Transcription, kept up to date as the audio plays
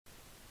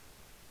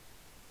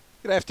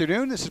Good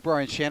afternoon. This is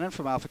Brian Shannon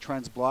from Alpha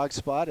Trends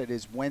Blogspot. It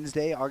is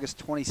Wednesday,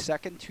 August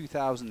 22nd,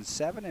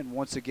 2007, and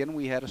once again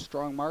we had a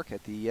strong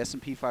market. The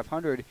S&P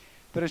 500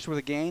 finished with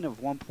a gain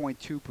of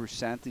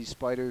 1.2%. These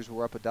spiders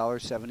were up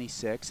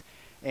 $1.76,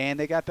 and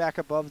they got back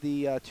above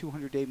the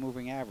 200-day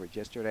moving average.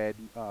 Yesterday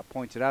I had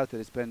pointed out that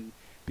it's been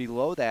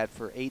below that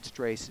for 8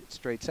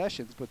 straight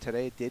sessions, but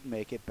today it did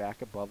make it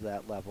back above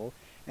that level.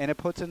 And it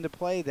puts into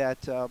play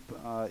that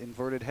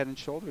inverted head and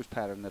shoulders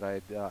pattern that I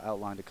had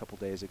outlined a couple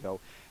days ago.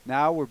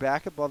 Now we're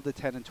back above the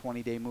 10 and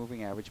 20-day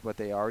moving average, but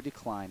they are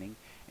declining.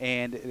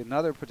 And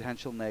another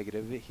potential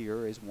negative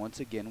here is,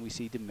 once again, we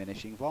see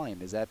diminishing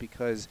volume. Is that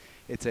because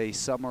it's a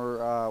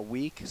summer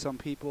week, some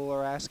people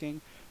are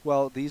asking?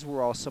 Well, these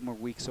were all summer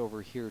weeks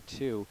over here,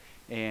 too.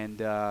 And,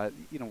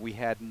 we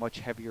had much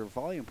heavier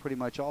volume. Pretty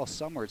much all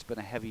summer it's been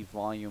a heavy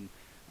volume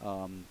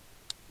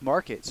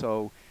market.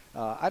 So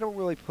I don't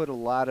really put a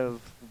lot of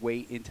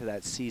weight into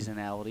that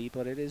seasonality,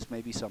 but it is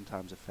maybe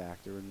sometimes a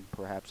factor, and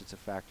perhaps it's a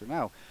factor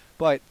now.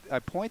 But I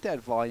point that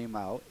volume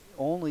out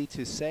only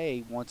to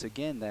say, once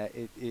again, that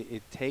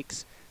it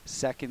takes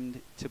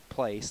second to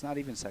place, not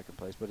even second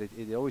place, but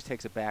it always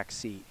takes a back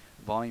seat,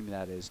 volume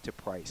that is, to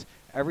price.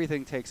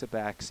 Everything takes a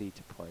back seat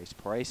to price.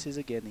 Price is,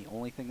 again, the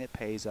only thing that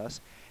pays us.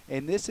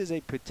 And this is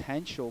a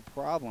potential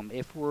problem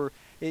if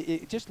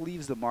it just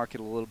leaves the market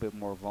a little bit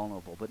more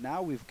vulnerable. But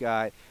now we've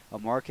got a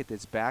market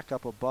that's back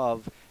up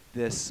above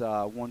this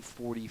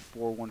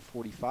 144,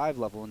 145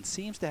 level and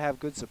seems to have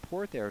good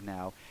support there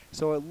now.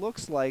 So it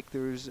looks like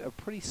there's a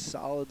pretty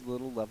solid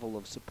little level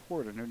of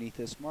support underneath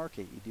this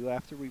market. You do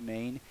have to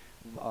remain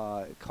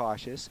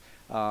cautious.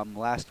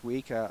 Last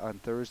week on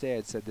Thursday,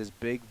 I said this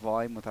big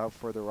volume without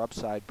further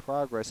upside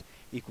progress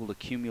equaled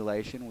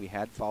accumulation. We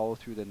had follow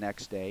through the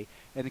next day,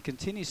 and it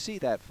continues to see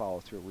that follow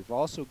through. We've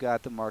also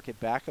got the market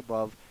back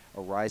above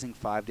a rising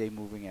 5-day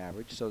moving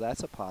average, so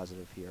that's a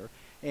positive here.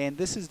 And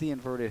this is the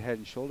inverted head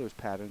and shoulders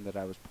pattern that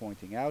I was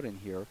pointing out in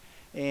here.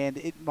 And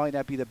it might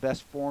not be the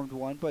best formed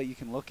one, but you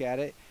can look at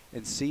it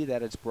and see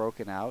that it's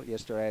broken out.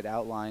 Yesterday I had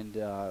outlined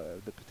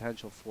the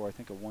potential for, I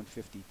think, a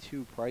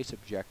 152 price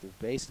objective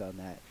based on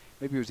that.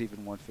 Maybe it was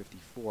even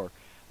 154.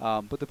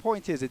 But the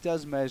point is, it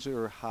does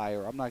measure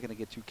higher. I'm not going to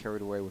get too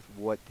carried away with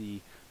what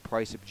the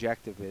price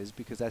objective is,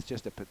 because that's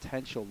just a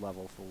potential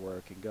level for where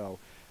it can go.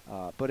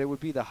 But it would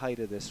be the height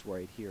of this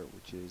right here,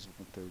 which is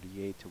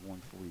 138 to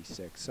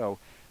 146. So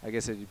I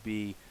guess it would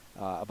be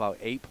about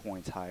 8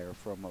 points higher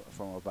from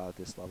about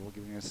this level,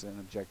 giving us an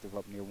objective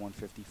up near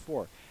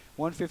 154.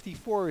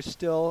 154 is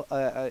still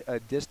a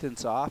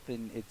distance off,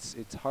 and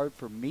it's hard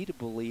for me to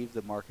believe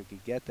the market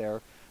could get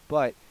there,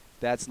 but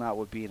that's not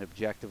what being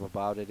objective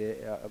about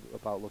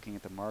about looking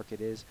at the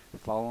market is.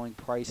 Following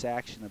price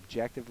action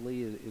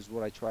objectively is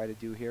what I try to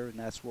do here, and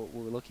that's what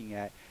we're looking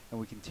at. And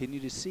we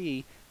continue to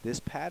see this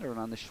pattern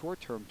on the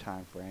short-term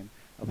time frame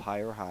of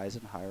higher highs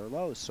and higher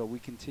lows. So we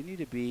continue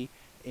to be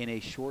in a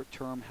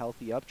short-term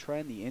healthy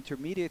uptrend. The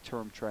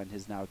intermediate-term trend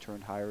has now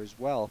turned higher as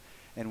well,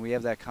 and we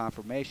have that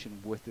confirmation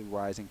with the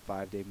rising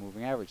 5-day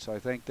moving average. So I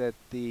think that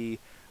the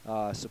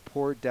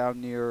support down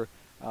near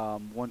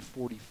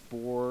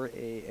 144,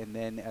 and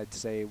then I'd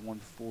say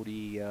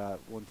 140,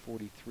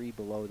 143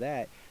 below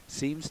that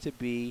seems to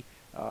be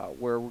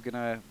where we're going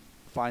to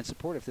find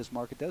support if this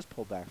market does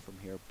pull back from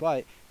here.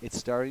 But it's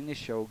starting to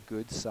show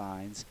good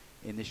signs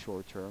in the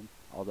short term,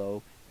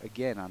 although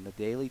again on the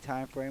daily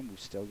time frame we've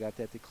still got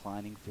that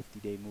declining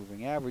 50-day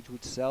moving average,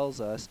 which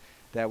tells us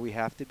that we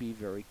have to be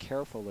very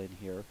careful in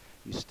here.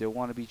 You still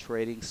want to be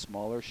trading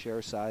smaller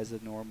share size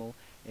than normal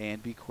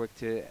and be quick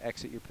to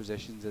exit your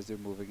positions as they're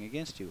moving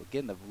against you.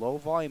 Again, the low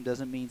volume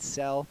doesn't mean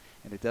sell,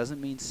 and it doesn't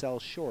mean sell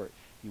short.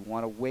 You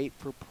want to wait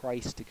for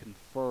price to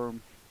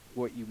confirm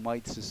what you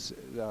might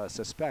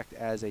suspect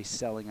as a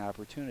selling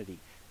opportunity.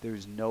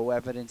 There's no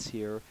evidence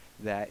here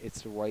that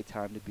it's the right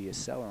time to be a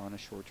seller on a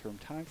short-term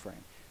time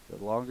frame.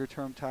 The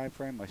longer-term time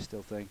frame, I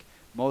still think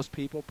most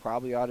people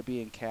probably ought to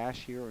be in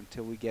cash here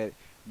until we get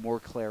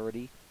more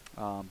clarity.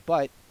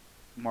 But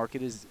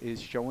market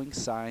is showing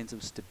signs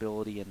of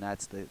stability, and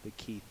that's the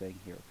key thing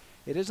here.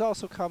 It is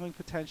also coming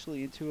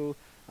potentially into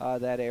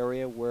that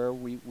area where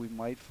we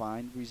might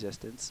find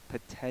resistance,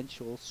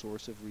 potential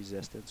source of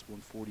resistance.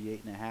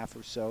 148.5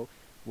 or so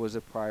was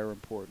a prior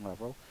important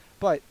level,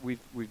 but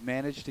we've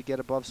managed to get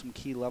above some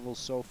key levels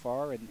so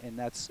far, and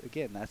that's,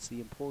 again, that's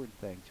the important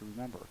thing to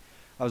remember.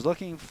 I was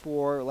looking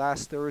for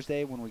last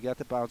Thursday when we got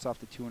the bounce off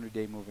the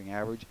 200-day moving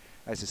average.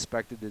 I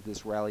suspected that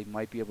this rally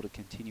might be able to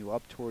continue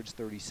up towards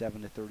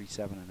 37 to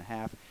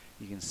 37.5.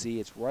 You can see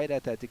it's right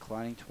at that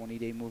declining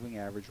 20-day moving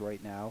average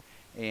right now,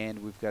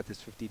 and we've got this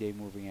 50-day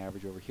moving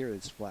average over here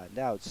that's flattened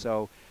out.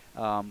 So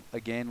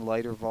again,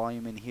 lighter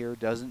volume in here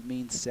doesn't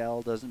mean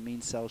sell, doesn't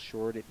mean sell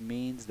short. It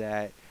means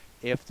that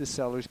if the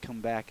sellers come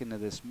back into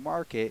this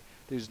market,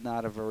 there's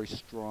not a very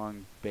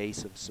strong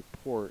base of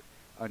support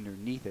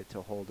underneath it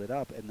to hold it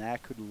up, and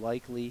that could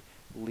likely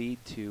lead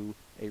to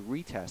a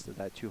retest of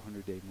that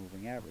 200-day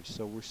moving average.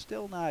 So we're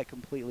still not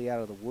completely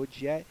out of the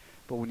woods yet,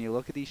 but when you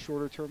look at these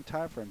shorter term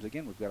time frames,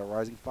 again, we've got a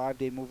rising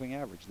 5-day moving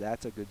average.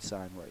 That's a good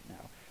sign right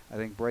now. I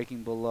think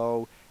breaking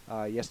below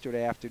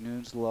yesterday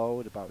afternoon's low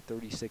at about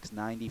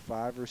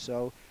 36.95 or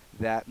so,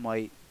 that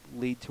might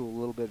lead to a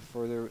little bit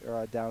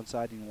further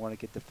downside, and you want to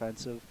get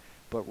defensive.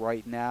 But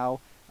right now,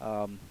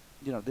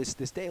 you know, this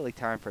daily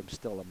time frame is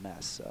still a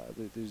mess.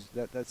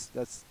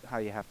 That's how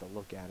you have to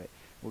look at it.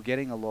 We're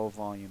getting a low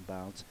volume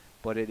bounce,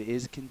 but it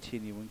is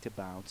continuing to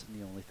bounce, and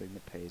the only thing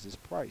that pays is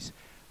price.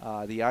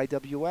 The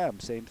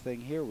IWM, same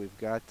thing here. We've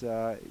got,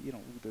 you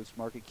know, this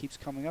market keeps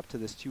coming up to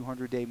this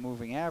 200-day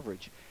moving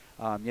average.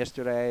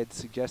 Yesterday I had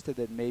suggested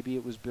that maybe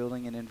it was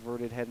building an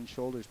inverted head and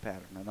shoulders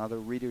pattern. Another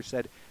reader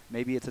said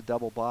maybe it's a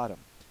double bottom.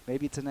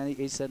 Maybe it's an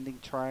ascending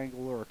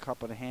triangle or a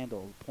cup and a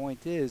handle. The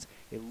point is,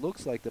 it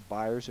looks like the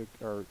buyers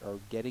are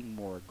getting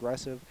more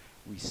aggressive.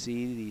 We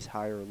see these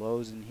higher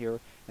lows in here,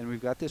 and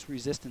we've got this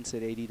resistance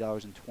at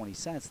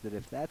 $80.20 that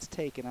if that's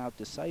taken out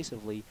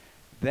decisively,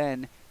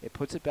 then it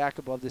puts it back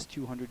above this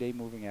 200-day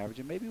moving average,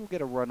 and maybe we'll get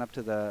a run up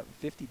to the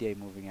 50-day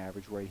moving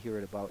average right here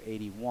at about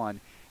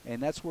 81,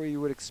 and that's where you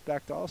would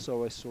expect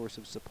also a source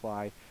of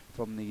supply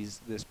from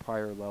this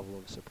prior level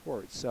of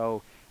support.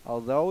 So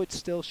although it's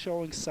still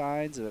showing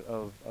signs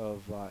of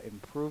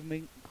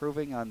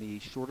improving on the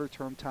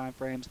shorter-term time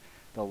frames,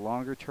 the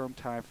longer-term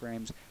time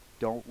frames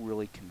don't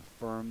really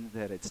confirm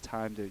that it's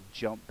time to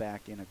jump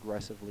back in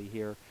aggressively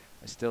here.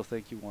 I still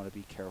think you want to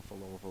be careful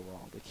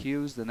overall. The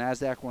Qs, the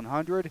NASDAQ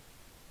 100,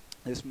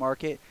 this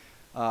market,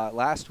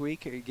 last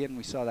week, again,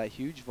 we saw that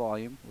huge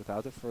volume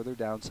without the further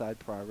downside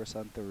progress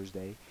on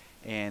Thursday,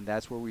 and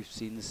that's where we've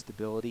seen the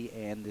stability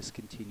and this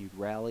continued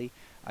rally.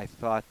 I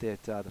thought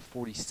that the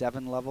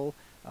 47 level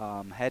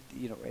had,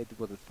 you know,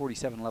 well, the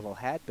 47 level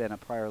had been a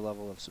prior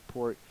level of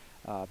support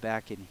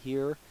back in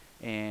here,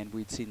 and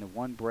we'd seen the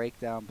one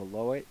breakdown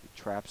below it,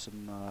 trap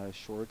some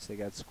shorts, they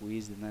got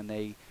squeezed, and then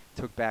they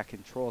took back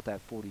control at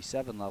that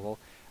 47 level.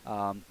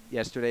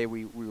 Yesterday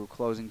we were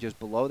closing just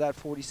below that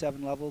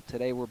 47 level.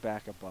 Today we're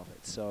back above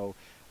it. So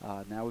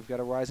now we've got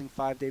a rising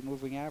 5-day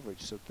moving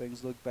average. So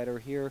things look better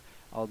here,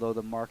 although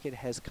the market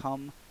has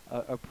come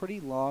a pretty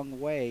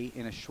long way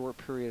in a short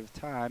period of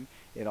time.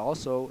 It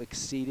also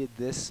exceeded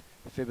this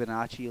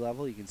Fibonacci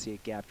level. You can see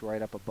it gapped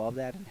right up above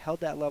that and held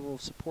that level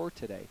of support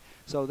today.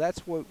 So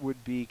that's what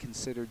would be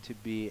considered to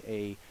be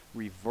a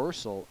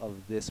reversal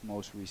of this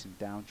most recent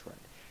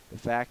downtrend. The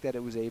fact that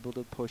it was able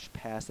to push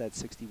past that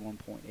 61.8%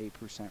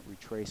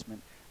 retracement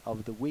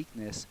of the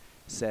weakness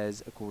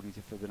says, according to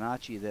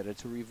Fibonacci, that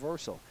it's a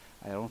reversal.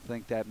 I don't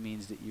think that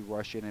means that you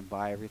rush in and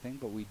buy everything,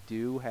 but we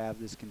do have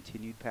this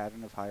continued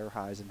pattern of higher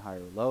highs and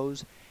higher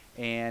lows,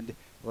 and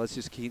let's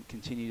just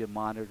continue to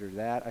monitor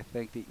that. I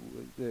think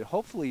that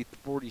hopefully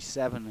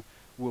 47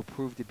 will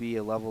prove to be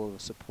a level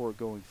of support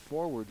going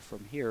forward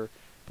from here,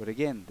 but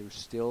again, there's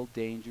still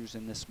dangers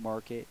in this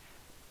market.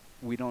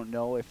 We don't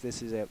know if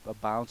this is a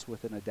bounce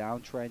within a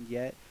downtrend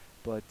yet,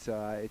 but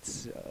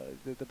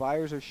the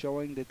buyers are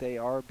showing that they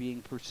are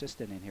being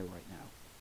persistent in here right now.